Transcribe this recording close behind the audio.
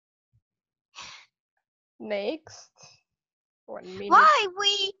Next. 1 minute.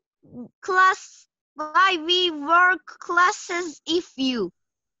 Why we work classes if you?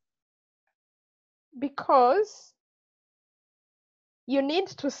 Because you need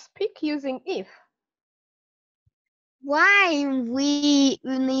to speak using if. Why we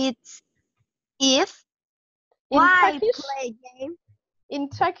need if? In Why Turkish, play game? in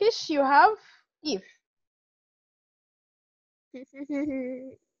Turkish you have if.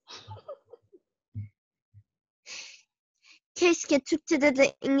 Keşke Türkçe'de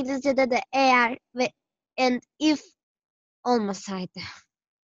de İngilizce'de de eğer ve and if olmasaydı.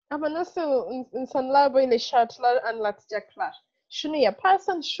 Ama nasıl insanlar böyle şartlar anlatacaklar? Şunu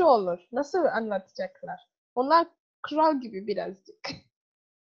yaparsan şu olur. Nasıl anlatacaklar? Onlar kural gibi birazcık.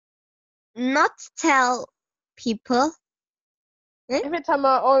 Not tell people. Evet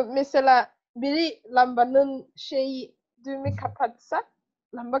ama o mesela biri lambanın düğümü kapatsa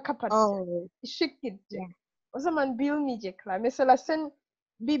lamba kapatacak. Oh. Işık gidecek. Yeah. O zaman bilmeyecekler. Mesela sen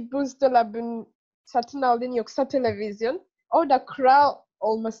bir buzdolabın satın aldın yoksa televizyon. Orada kural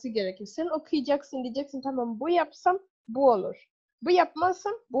olması gerekir. Sen okuyacaksın diyeceksin tamam bu yapsam bu olur. Bu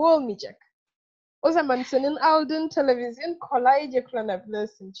yapmazsam bu olmayacak. O zaman senin aldığın televizyon kolayca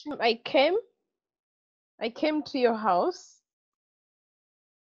kullanabilirsin. Şimdi I came to your house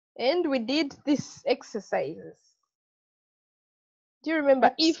and we did these exercises. Do you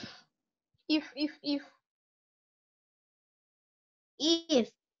remember if? If.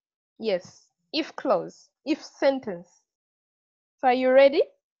 Yes. If clause. If sentence. So are you ready?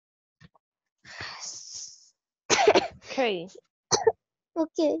 Okay.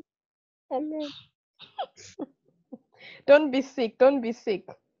 Okay. I'm ready. Don't be sick. Don't be sick.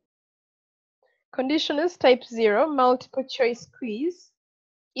 Conditionals type 0, multiple choice quiz.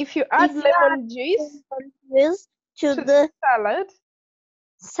 If you add If you lemon juice to to the salad,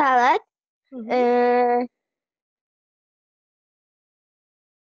 salad,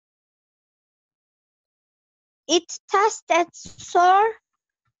 it tasted sour.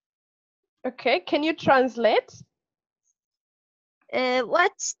 okay, can you translate?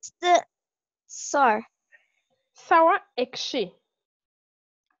 What's the sour? Sour, ekşi.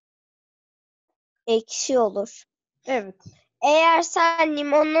 Ekşi olur. Evet. Eğer sen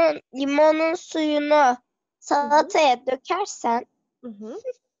limonun suyunu salataya dökersen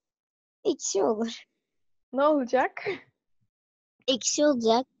ekşi olur. Ne olacak? Ekşi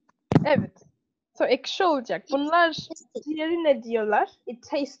olacak. Evet. So ekşi olacak. Bunlar diğeri ne diyorlar? It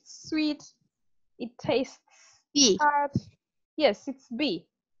tastes sweet. It tastes B. hard. Yes, it's B.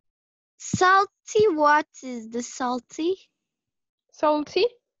 Salty, what is the salty? Salty.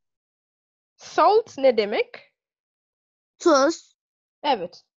 Salt ne demek? Tuz.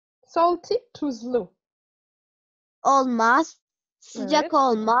 Evet. Salty, tuzlu. Olmaz. Sıcak Evet.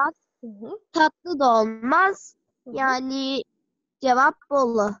 olmaz. Tatlı da olmaz. Yani cevap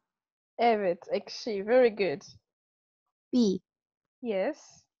bolu. Evet, ekşi. Very good. B.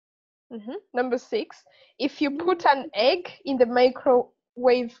 Yes. Number 6. If you put an egg in the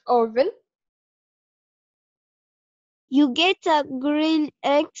microwave oven, You get a green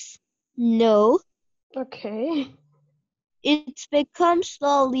egg. No. okay. It becomes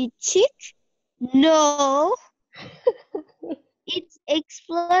slowly thick. No. It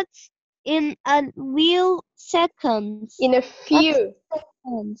explodes in a few seconds. In a few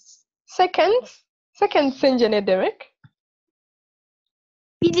seconds. seconds. Seconds sence ne demek?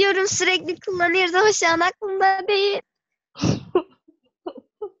 Biliyorum sürekli kullanıyoruz ama şu an aklımda değil.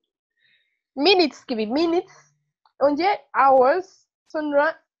 Minutes gibi. Minutes. Önce hours,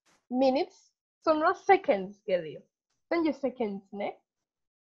 sonra minutes, sonra seconds geliyor. Sence seconds ne?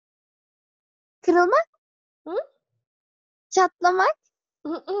 Kırılmak, Hı? çatlamak.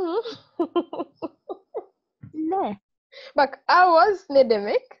 Ne? Bak hours ne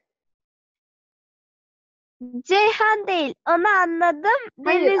demek? Ceyhan değil. Onu anladım.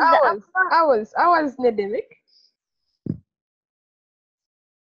 Hayır, Denizde hours. Hours ne demek?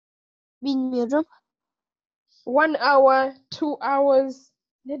 bilmiyorum. 1 hour, 2 hours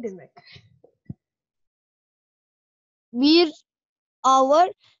ne demek? Bir hour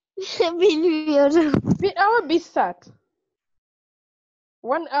bilmiyorum. 1 hour 1 saat. 1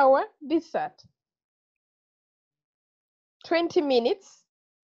 hour 1 saat. 20 minutes.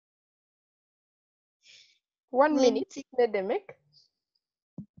 1 minute ne demek?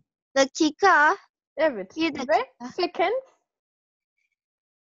 Dakika. Evet. Bir Ve dakika. second.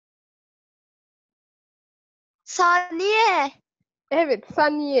 Saniye. Evet,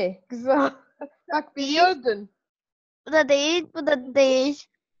 saniye. Güzel. Bak biliyordun. Bu da değil, bu da değil.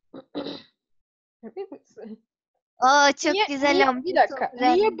 Emin misin? Aa çok güzel Niye, ama bir dakika. çok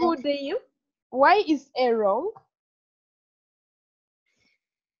Niye güzeldi. bu değil? Why is A wrong?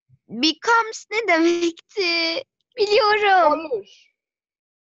 Becomes ne demekti? Biliyorum. Olur.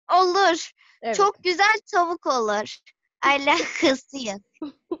 Olur. Evet. Çok güzel tavuk olur. Alakası yok.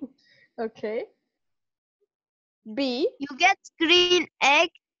 Okay. B. You get green egg.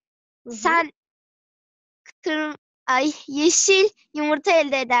 Hı hı. Sen yeşil yumurta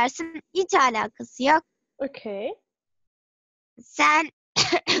elde edersin. Hiç alakası yok. Okay. Sen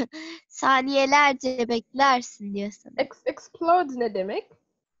saniyelerce beklersin diyorsun. Explode ne demek?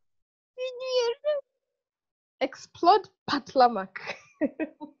 Bilmiyorum. Explode patlamak.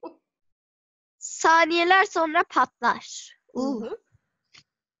 Saniyeler sonra patlar. Hı hı.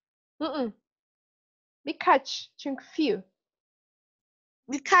 Hı-hı. Birkaç. Çünkü few.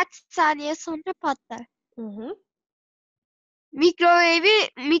 Birkaç saniye sonra patlar. Hı hı.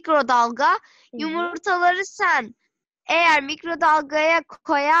 Mikrodalga. Hı hı. Yumurtaları sen eğer mikrodalgaya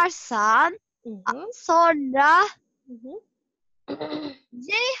koyarsan Hı hı. sonra Hı hı.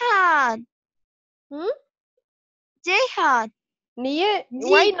 Ceyhan. Hı? Ceyhan. Niye?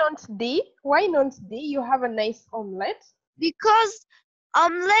 Why not D? Why not D? You have a nice omelet. Because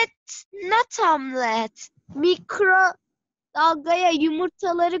omelet, not omelet. Mikrodalgaya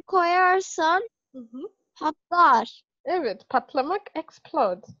yumurtaları koyarsan Hı hı. patlar. Evet, patlamak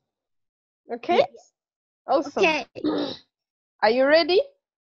explode. Okay? Yes. Awesome. Okay. Are you ready?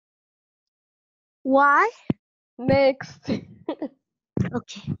 Why? Next.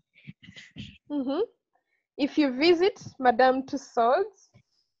 Okay. Mhm. If you visit Madame Tussauds,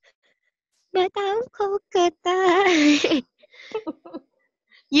 Madame Kolkata.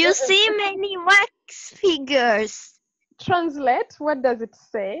 You see many wax figures. translate, what does it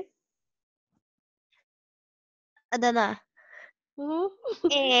say? Adana. Mhm.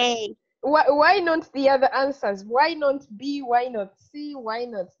 A. Why not the other answers? Why not B? Why not C? Why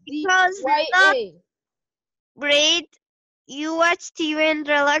not D? Because Why not A? great. You watch TV and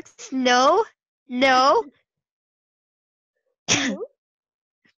relax. No. No. Mhm.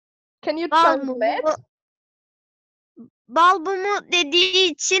 Can you Bal translate? mumu. Bal mumu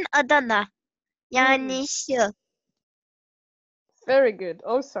dediği için Adana. Yani şu. Very good.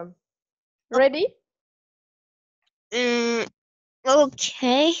 Awesome. Ready?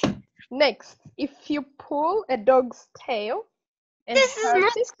 Okay. Next, if you pull a dog's tail and This is hurt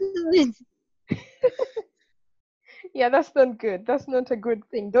not it, good. yeah, that's not good. That's not a good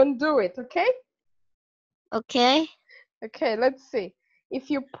thing. Don't do it, okay? Okay. Okay, let's see. If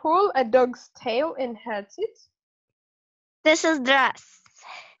you pull a dog's tail and hurt it, This is dress.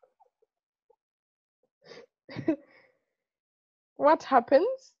 what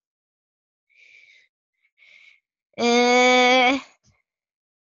happens?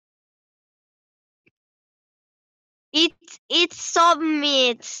 It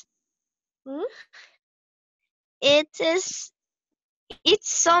submits. Hmm? It's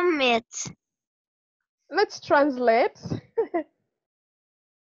submit. Let's translate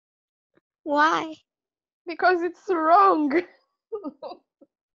Why? because it's wrong.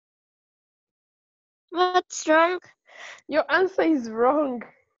 What's wrong? Your answer is wrong.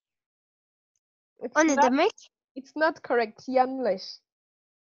 O ne demek? It's not correct. Yanlış.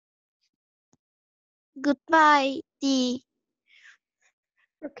 Goodbye. D.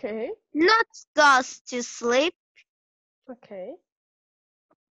 Okay. Not goes to sleep. Okay.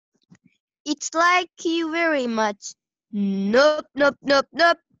 It's like you very much. Nope, nope, nope,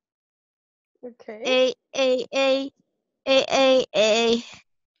 nope. Okay. A.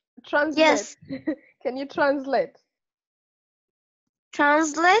 Translate. Yes. Can you translate?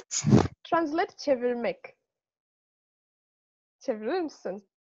 Translate. Translate çevirmek. Çevirir misin?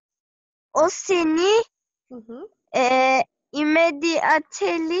 O seni Hı hı.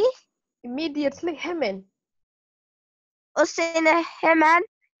 immediately. Immediately hemen. O seni hemen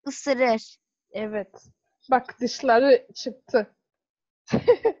ısırır. Evet. Bak dışları çıktı.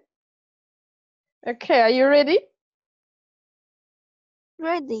 Okay, are you ready?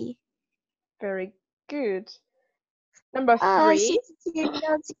 Ready. Very good. Number 3.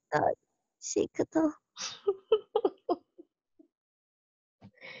 Birazcık daha katıl.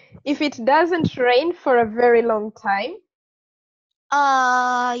 If it doesn't rain for a very long time,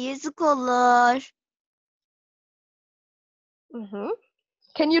 Yazık olur.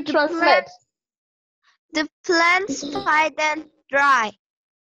 can you The translate? The plants fade and dry.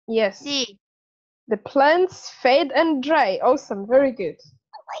 Yes. D. The plants fade and dry. Awesome. Very good.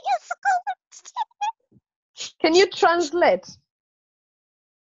 Yazık olur. Can you translate?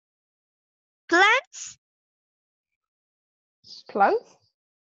 Plants. Plants?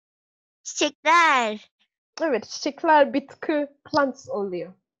 Çiçekler. Evet, çiçekler bitki plants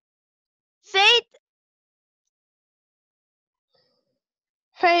oluyor. Fade.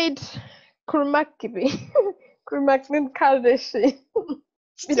 Fade. Kurmak gibi. Kurmakın kardeşi.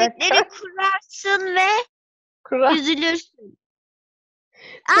 Bir dakika. Çiçekleri kurarsın ve Kurak. üzülürsün.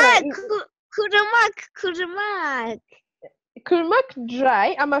 Kurak. Kurumak. Kurmak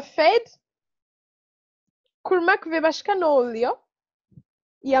dry ama fade kurmak ve başka ne oluyor?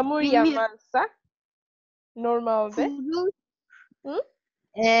 Yağmur Bilmiyorum. yağarsa normalde. Kuru. Hı?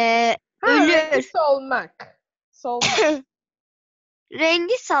 Ölür. Rengi solmak. Solmak.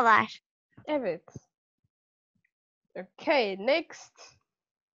 Rengi salar. Evet. Okay, next.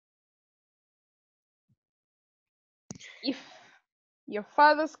 If your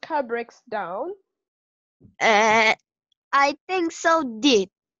father's car breaks down, I think so did.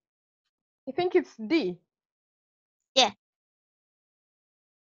 you think it's D. Yeah.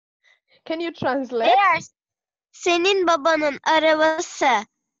 Can you translate? Eğer senin babanın arabası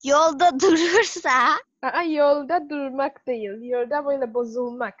yolda durursa Yolda durmak değil. Yolda böyle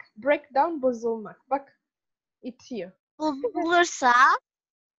bozulmak. Breakdown bozulmak. Bak, itiyor. bozulursa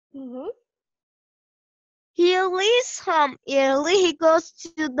Hı-hı. he leaves home early. He goes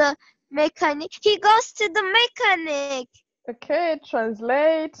to the mechanic. He goes to the mechanic. Okay,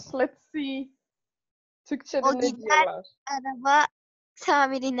 translate. Let's see. Türkçe'de O ne gider diyorlar? araba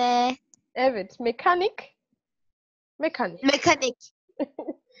tamirine. Evet, mekanik. Mekanik. Mekanik.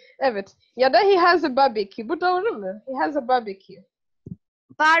 Evet. Ya da he has a barbecue. Bu doğru mu? He has a barbecue.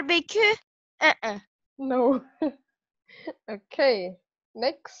 Barbekü. No. Okay.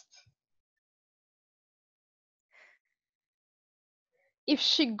 Next. If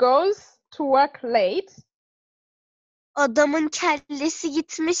she goes to work late, Adamın kellesi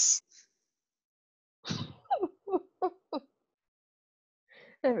gitmiş.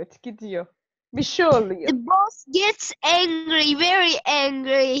 evet gidiyor. Bir şey oluyor. The boss gets angry, very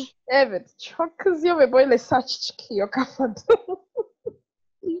angry. Evet, çok kızıyor ve böyle saç çıkıyor kafadan.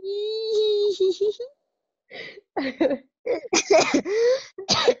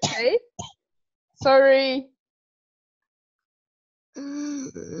 Okay. Sorry.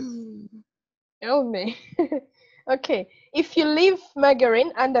 Help me. Okay. If you leave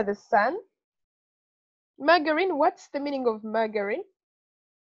margarine under the sun, margarine, what's the meaning of margarine?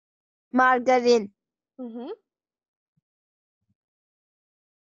 Margarin. Mm-hmm.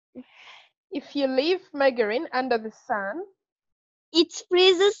 If you leave margarine under the sun, It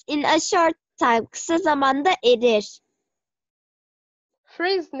freezes in a short time. Kısa zamanda erir.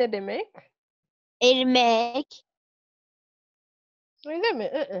 freeze ne demek? Erimek. Öyle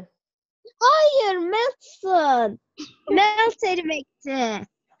mi? Hayır, meltsun. Melt erimekti.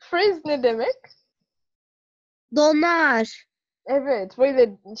 Freeze ne demek? Donar. Evet,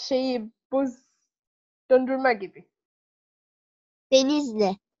 böyle buz dondurma gibi.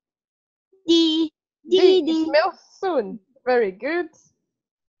 Denizli. Di. It melts soon. Very good.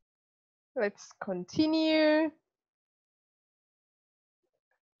 Let's continue.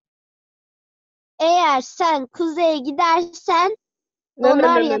 Eğer sen kuzeye gidersen No.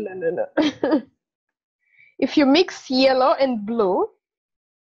 donar No. If you mix yellow and blue,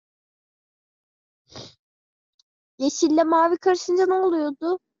 yeşille mavi karışınca ne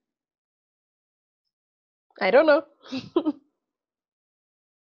oluyordu? I don't know.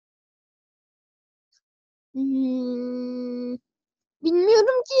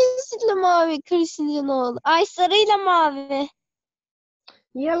 Bilmiyorum ki yeşille mavi karışınca ne oldu? Ay sarıyla mavi.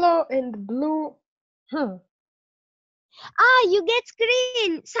 Yellow and blue. You get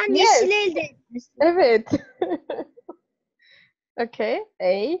green. Sen Yes. yeşil elde edersin. Evet. Okay.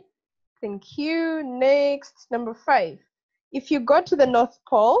 A. Thank you. Next, number 5. If you go to the North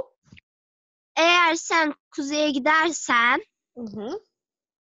Pole, Eğer sen kuzeye gidersen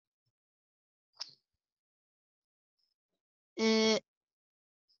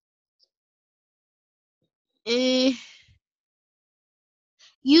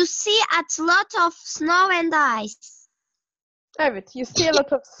you see a lot of snow and ice. evet, you see a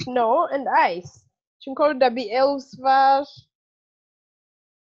lot of snow and ice. Çünkü orada bir elves var.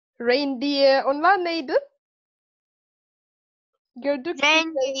 Reindeer. Onlar neydi? Gördük.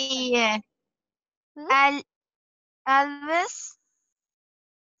 Rengi. Hı? Elvis.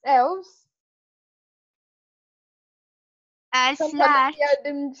 Elves. Elfler. Kampanın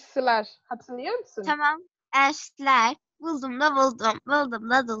yardımcısılar. Hatırlıyor musun? Tamam. Elfler. Buldum da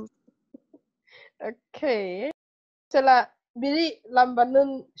buldum. Okay. Mesela biri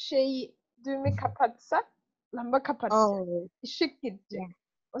lambanın düğümü kapatsa, lamba kapatacak. Işık gidecek. Yeah.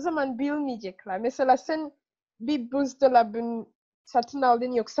 O zaman bilmeyecekler. Mesela sen bir buzdolabın satın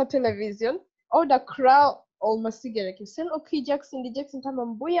aldın yoksa televizyon. Orada kural olması gerekir. Sen okuyacaksın, diyeceksin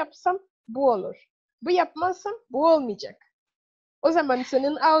tamam bu yapsam bu olur. Bu yapmazsam bu olmayacak. O zaman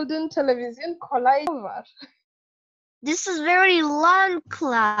senin aldığın televizyon kolay var. This is very long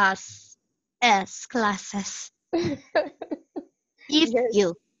class. Classes. If Yes.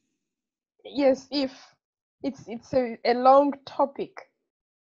 you. Yes, if it's a long topic.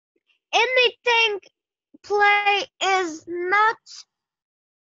 Anything play is not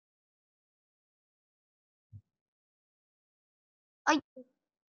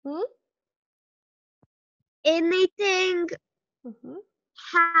Hmm? anything Mhm.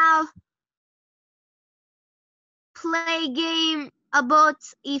 have play game about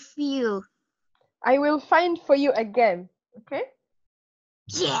if you. I will find for you a game, okay?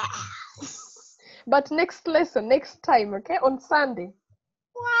 Yeah. But next lesson, next time, okay? On Sunday.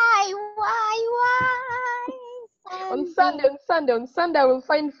 Why? On Sunday, I will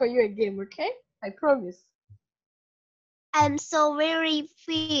find for you a game, okay? I promise. I'm so very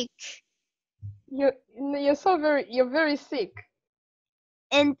thick. You're very sick.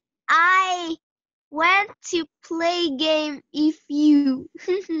 And I want to play game if you.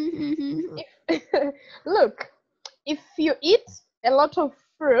 Look, if you eat a lot of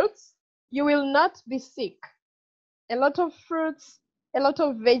fruits, you will not be sick. A lot of fruits, a lot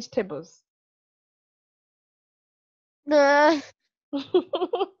of vegetables. This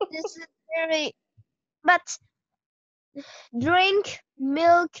is very, but drink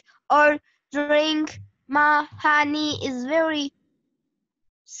milk or drink my honey is very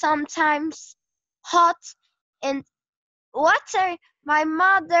sometimes hot, and water. My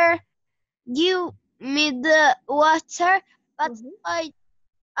mother give me the water, but Mhm.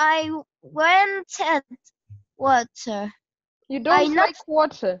 I wanted water. You I don't not like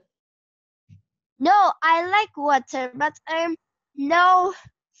water. No, I like water, but I'm no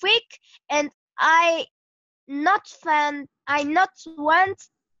freak, and I not want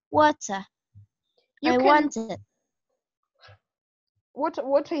water. You I can. want it.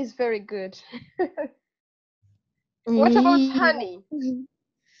 Water is very good. What about honey?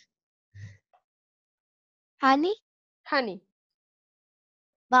 Honey? Honey.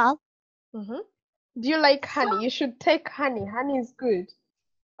 Well, Do you like honey? You should take honey. Honey is good.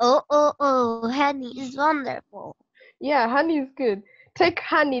 honey is wonderful. Yeah, honey is good. Take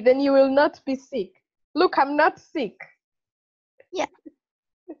honey, then you will not be sick. Look, I'm not sick. Yeah.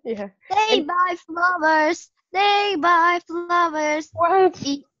 Yeah. They And buy flowers. They buy flowers. what?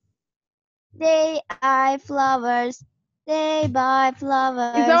 They buy flowers. They buy Is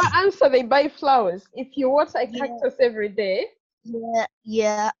flowers. our answer they buy flowers? If you water a Yeah. cactus every day,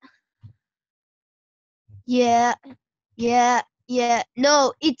 Yeah.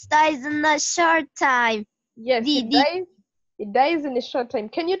 No, it dies in a short time. yes, it dies. It dies in a short time.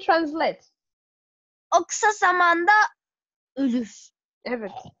 Can you translate? O kısa zamanda ölür.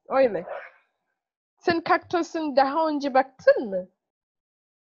 Evet, öyle. Sen kaktüsün daha önce baktın mı?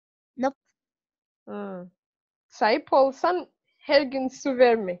 Nope. Sahip olsan her gün su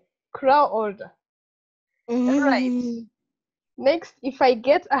verme. Kural orada. Alright. Next, if I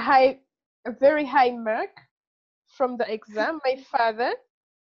get a very high mark from the exam, my father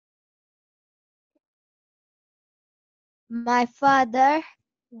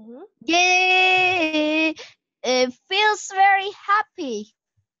feels very happy.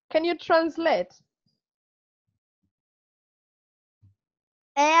 Can you translate?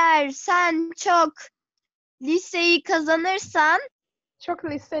 Eğer sen çok liseyi kazanırsan Çok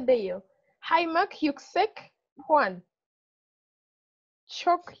lise değil. High mark yüksek puan.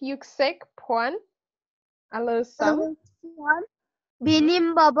 Çok yüksek puan alırsam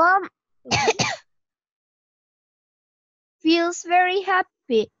benim babam feels very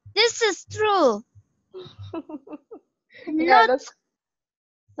happy. This is true. Yeah, Not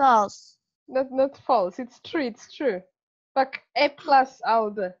false. not false. It's true. Bak A+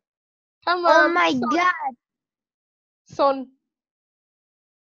 aldı. Oh Tamam. my God. Son.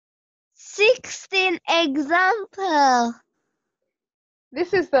 16 example.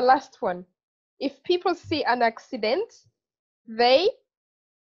 This is the last one. If people see an accident, they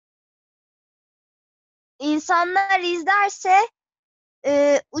İnsanlar izlerse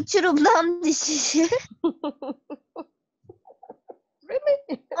uçurumdan düşüşü.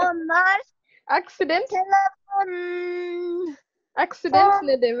 Really? Onlar Accident? telefon Accident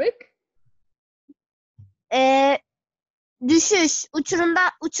ne demek? düşüş,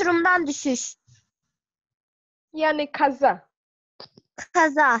 uçurumdan düşüş. Yani kaza.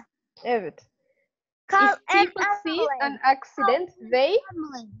 Kaza. Evet. Call If people see an accident, they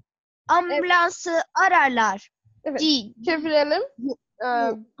ambulansı ararlar. evet. Çevirelim.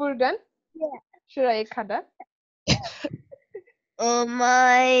 Buradan şuraya kadar. Oh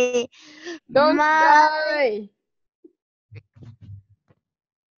my. Don't My die.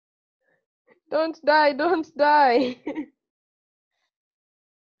 Don't die, don't die.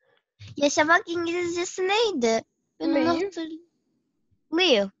 yaşamak İngilizcesi neydi? Ben onu Live. hatırlıyorum.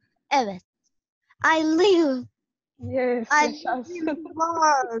 Live. Evet. I live. Yes, I live in yaşasın. the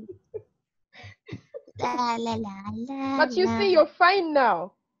world. La la la la But you la. see, you're fine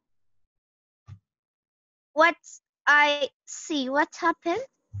now. What I see. What happened?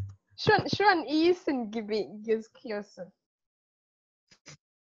 Şu an iyisin gibi gözüküyorsun.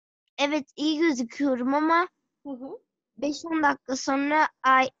 Evet, iyi gözüküyorum ama Hı hı. 5-10 dakika sonra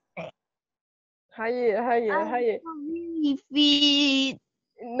Hayır, hayır. believe it.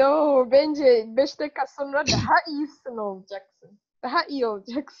 No, bence 5 dakika sonra daha iyisin olacaksın. Daha iyi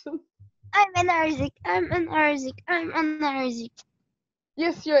olacaksın. I'm energetic. I'm energetic. I'm energetic.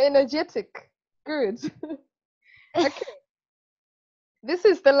 Yes, you're energetic. Good. Okay. This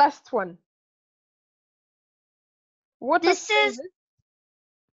is the last one. What This is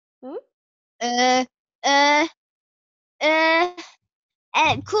Hmm?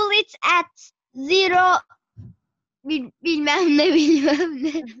 cool it at 0 bilmem ne.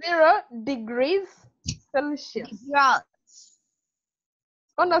 0 degrees Celsius.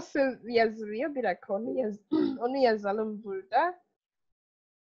 O nasıl yazılıyor? Bir dakika onu yazalım burada.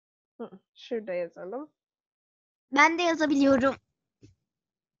 Şurada yazalım. Ben de yazabiliyorum.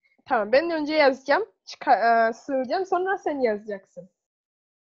 Tamam, ben önce yazacağım. Sığacağım, sonra sen yazacaksın.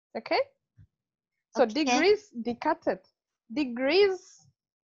 Okay? So Okay. degrees, dikkat et. Degrees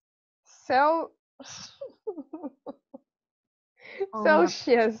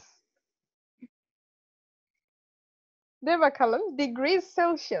Celsius. De bakalım. Degrees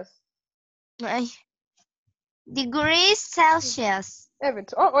Celsius. Ay. Degrees Celsius.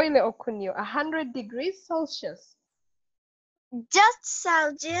 Evet, o öyle okunuyor. 100 degrees Celsius. Just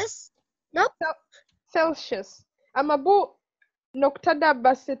Celsius. Nope. Celsius. Ama bu noktada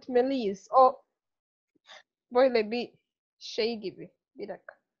bahsetmeliyiz. O böyle bir şey gibi. Bir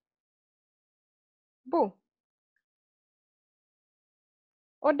dakika. Bu.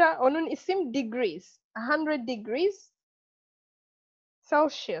 O da onun isim degrees. 100 degrees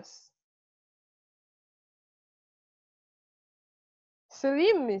Celsius.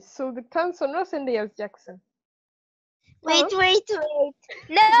 Söyleyeyim mi? Sıldıktan sonra sen de yazacaksın. Wait.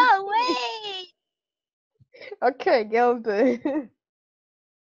 No, wait. Okay, geldi.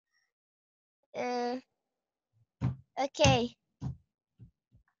 Okay.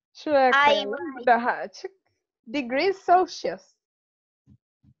 Şuraya koyalım. Bu daha açık. Degrees Celsius.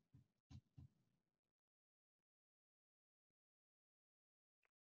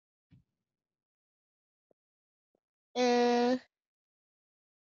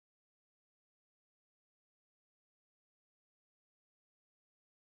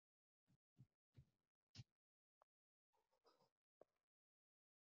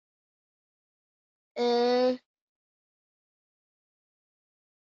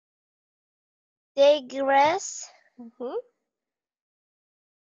 Degrees. Hı hı.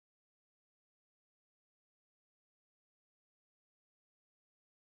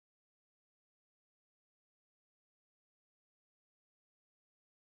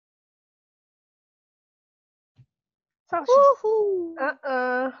 Celsius.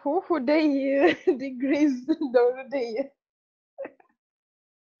 Huhu değil. Degrees doğru değil.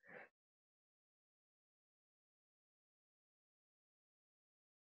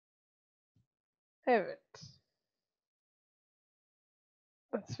 Evet.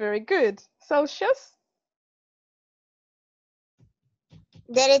 That's very good. Celsius.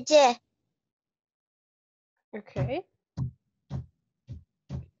 Derece. Okay.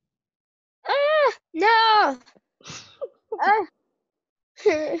 No.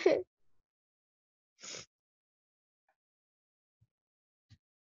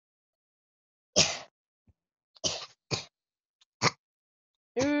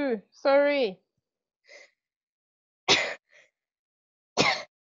 Ooh, sorry.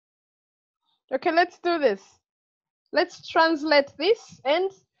 Okay, let's do this. Let's translate this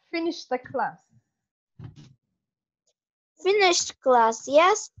and finish the class. Finished class.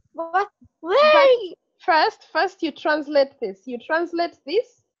 Yes. What? Where? First you translate this. You translate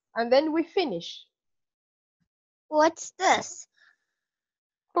this and then we finish. What's this?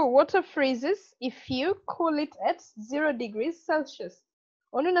 Oh, water freezes if you cool it at 0 degrees Celsius.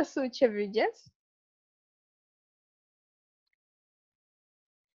 Onu nasıl çevireceğiz?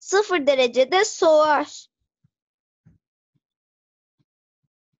 0 derecede soğur.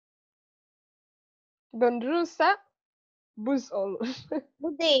 Dondurursa buz olur.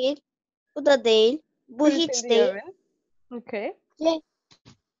 Bu değil. Bu da değil. Bu hiç değil. Okay. C.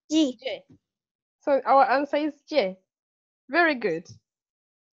 C. So our answer is J. Very good.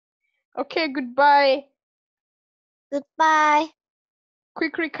 Okay, goodbye. Goodbye.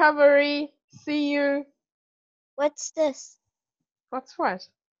 Quick recovery. See you. What's this? What's what?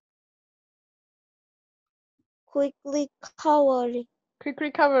 Quickly recovery. Quick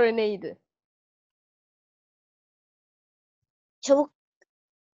recovery neydi? Çabuk.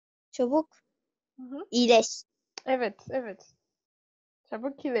 Çabuk. Hı hı. İyileş. Evet, evet.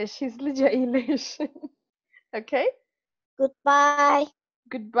 Çabuk iyileş, hızlıca iyileş. Okay? Goodbye.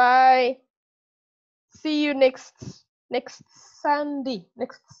 Goodbye. See you next Sunday.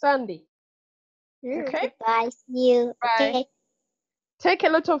 Next Sunday. Okay? Goodbye. See you. Bye. Okay. Take a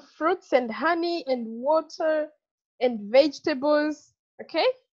lot of fruits and honey and water and vegetables. Okay?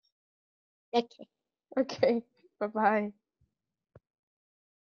 Okay. Okay. Bye-bye.